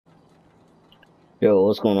Yo,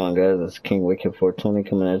 what's going on, guys? It's King Wicked 420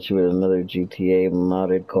 coming at you with another GTA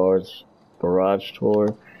modded cars garage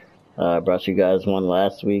tour. I brought you guys one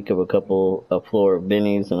last week of a floor of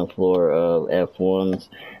Bennies and a floor of F1s.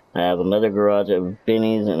 I have another garage of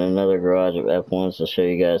Bennies and another garage of F1s to show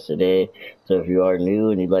you guys today. So if you are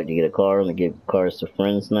new and you'd like to get a car and to give cars to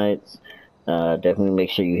friends nights, definitely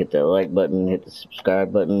make sure you hit that like button, hit the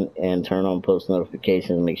subscribe button, and turn on post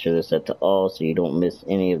notifications. Make sure they're set to all so you don't miss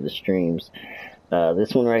any of the streams.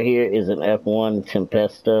 This one right here is an F1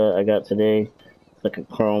 Tempesta I got today. It's like a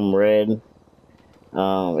chrome red.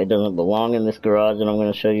 It doesn't belong in this garage and I'm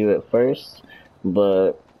going to show you at first,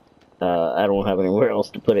 but I don't have anywhere else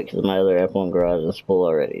to put it because my other F1 garage is full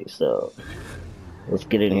already. So let's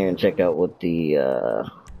get in here and check out what the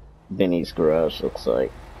Benny's garage looks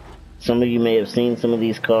like. Some of you may have seen some of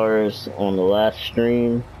these cars on the last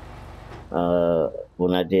stream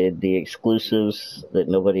when I did the exclusives that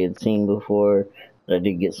nobody had seen before. But I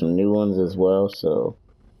did get some new ones as well, so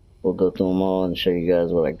we'll go through them all and show you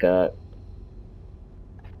guys what I got.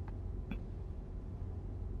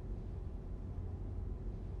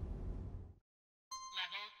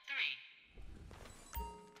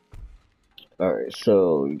 Alright,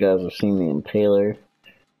 so you guys have seen the Impaler.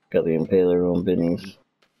 Got the Impaler on Benny's.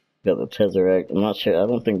 Got the Tesseract. I'm not sure, I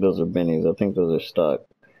don't think those are Benny's, I think those are stock.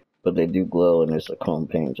 But they do glow and it's a chrome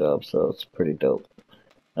paint job, so it's pretty dope.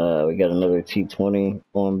 We got another T20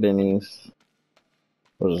 on Benny's.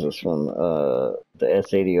 What is this one? The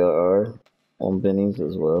S80RR on Benny's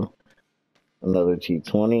as well. Another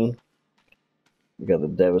T20. We got the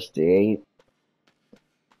Devastate.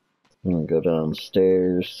 I'm gonna go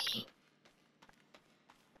downstairs.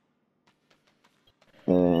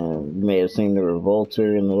 And you may have seen the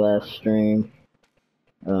Revolter in the last stream.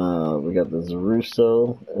 We got the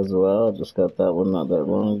Zaruso as well. I just got that one not that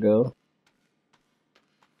long ago.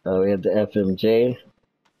 We have the FMJ.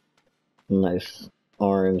 Nice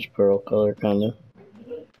orange pearl color, kind of.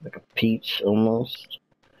 Like a peach almost.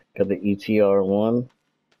 Got the ETR1.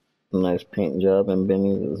 Nice paint job in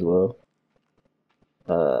Benny's as well.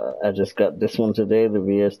 I just got this one today, the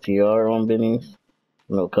VSTR on Benny's.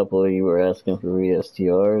 I know a couple of you were asking for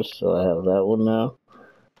VSTRs, so I have that one now.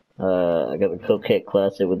 I got the Coquette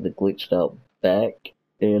Classic with the glitched out back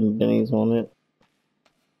and Benny's on it.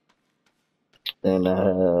 And I have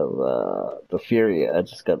the Furia. I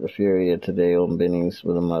just got the Furia today on Benny's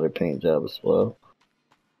with a modded paint job as well.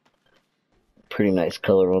 Pretty nice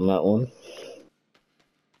color on that one.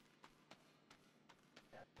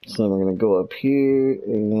 So then we're going to go up here,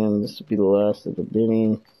 and this will be the last of the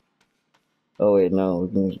Benny's. Oh wait, no,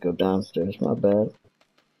 we need to go downstairs, my bad.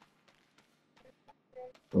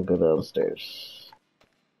 We'll go downstairs.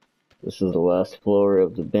 This is the last floor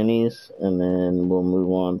of the Benny's, and then we'll move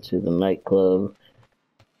on to the nightclub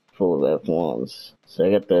full of F1s. So I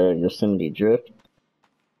got the Yosemite Drift,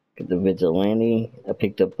 got the Vigilante. I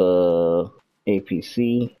picked up a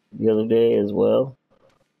APC the other day as well.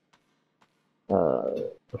 A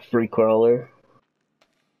Free Crawler.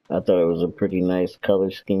 I thought it was a pretty nice color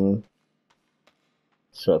scheme,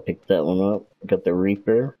 so I picked that one up. Got the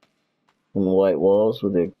Reaper on the white walls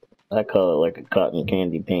with a, I call it like a cotton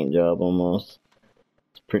candy paint job almost.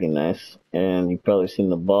 It's pretty nice. And you've probably seen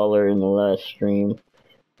the Baller in the last stream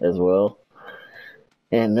as well.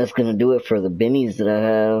 And that's going to do it for the Bennies that I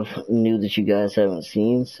have new that you guys haven't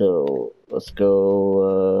seen. So let's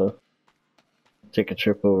go take a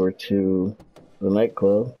trip over to the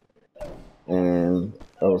nightclub. And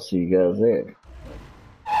I will see you guys there.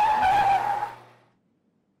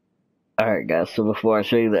 Alright guys, so before I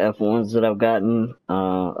show you the F1s that I've gotten,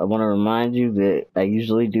 I want to remind you that I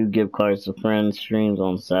usually do give cars to friends streams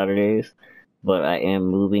on Saturdays, but I am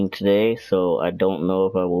moving today, so I don't know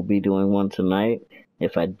if I will be doing one tonight.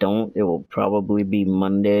 If I don't, it will probably be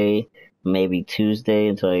Monday, maybe Tuesday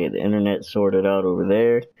until I get the internet sorted out over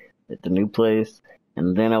there at the new place,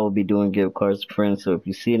 and then I will be doing give cars to friends. So if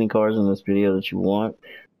you see any cars in this video that you want,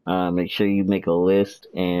 make sure you make a list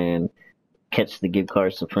and catch the give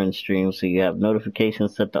cars to friends stream so you have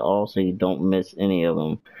notifications set to all so you don't miss any of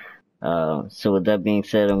them. So with that being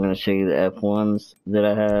said, I'm going to show you the F1s that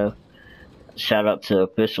I have. Shout out to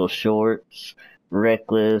Official Shorts,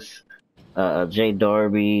 Reckless, Jay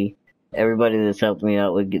Darby, everybody that's helped me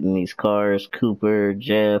out with getting these cars, Cooper,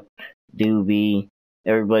 Jeff, Doobie,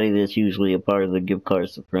 everybody that's usually a part of the Give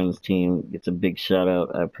Cars to Friends team gets a big shout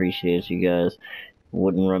out. I appreciate you guys.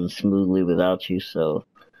 Wouldn't run smoothly without you, so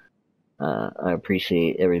I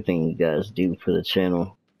appreciate everything you guys do for the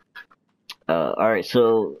channel. Alright,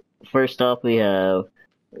 so first off we have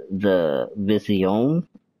the Vision,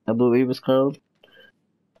 I believe it's called.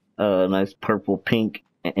 Nice purple, pink,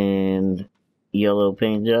 and yellow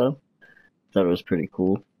paint job. Thought it was pretty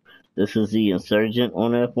cool. This is the Insurgent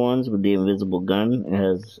on F1s with the invisible gun. It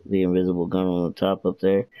has the invisible gun on the top up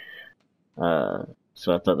there.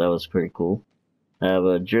 So I thought that was pretty cool. I have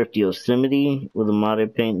a Drift Yosemite with a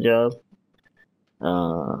modded paint job.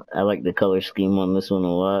 I like the color scheme on this one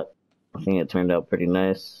a lot. I think it turned out pretty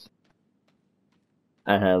nice.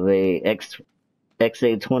 I have a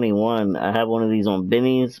XA21. I have one of these on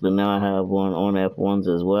Benny's, but now I have one on F1s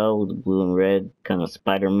as well with the blue and red, kind of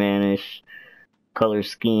Spider-Man-ish color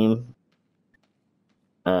scheme.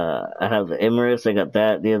 I have the Emirates. I got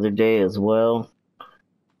that the other day as well.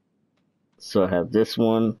 So I have this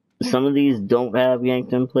one. Some of these don't have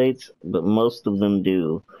Yankton plates, but most of them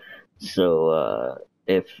do. So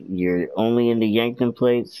if you're only into Yankton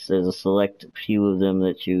plates, there's a select few of them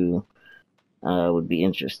that you would be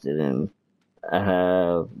interested in. I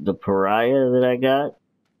have the Pariah that I got.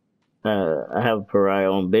 I have a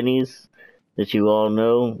Pariah on Benny's that you all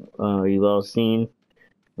know, you've all seen.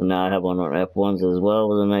 And now I have one on F1s as well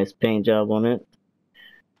with a nice paint job on it.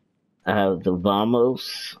 I have the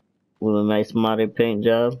Vamos with a nice modded paint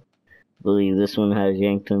job. I believe this one has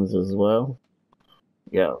Yanktons as well.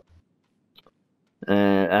 Yeah.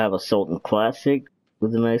 And I have a Sultan Classic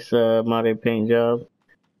with a nice modded paint job.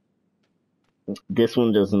 This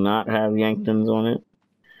one does not have Yanktons on it.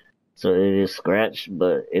 So it is scratched,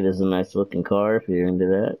 but it is a nice looking car if you're into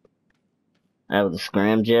that. I have the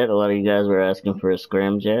Scramjet. A lot of you guys were asking for a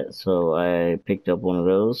Scramjet, so I picked up one of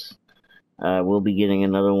those. I will be getting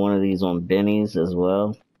another one of these on Benny's as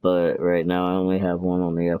well, but right now I only have one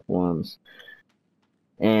on the F1s.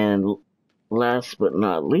 And last but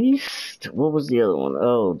not least, what was the other one?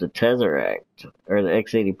 Oh, the Tesseract, or the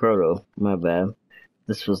X80 Proto, my bad.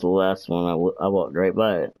 This was the last one, I walked right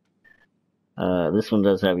by it. This one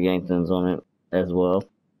does have Yanktons on it as well.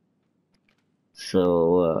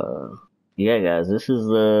 So, yeah guys, this is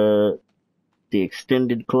the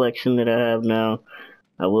extended collection that I have now.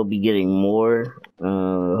 I will be getting more.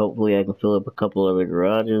 Hopefully I can fill up a couple other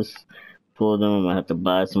garages full of them. I'm gonna have to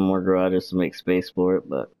buy some more garages to make space for it,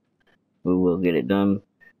 but we will get it done.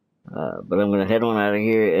 But I'm gonna head on out of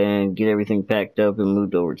here and get everything packed up and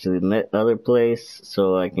moved over to the other place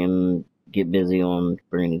so I can get busy on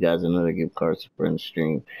bringing you guys another Gift Cards to Friends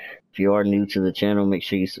stream. If you are new to the channel, make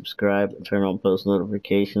sure you subscribe and turn on post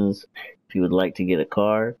notifications if you would like to get a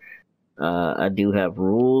car. I do have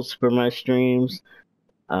rules for my streams.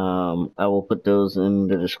 I will put those in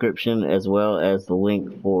the description, as well as the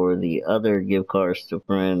link for the other Gift Cards to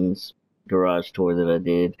Friends garage tour that I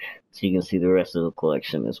did, so you can see the rest of the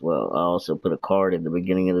collection as well. I also put a card at the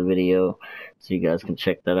beginning of the video, so you guys can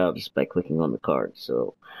check that out just by clicking on the card.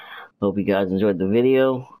 So, hope you guys enjoyed the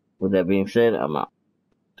video. With that being said, I'm out.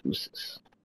 Deuces.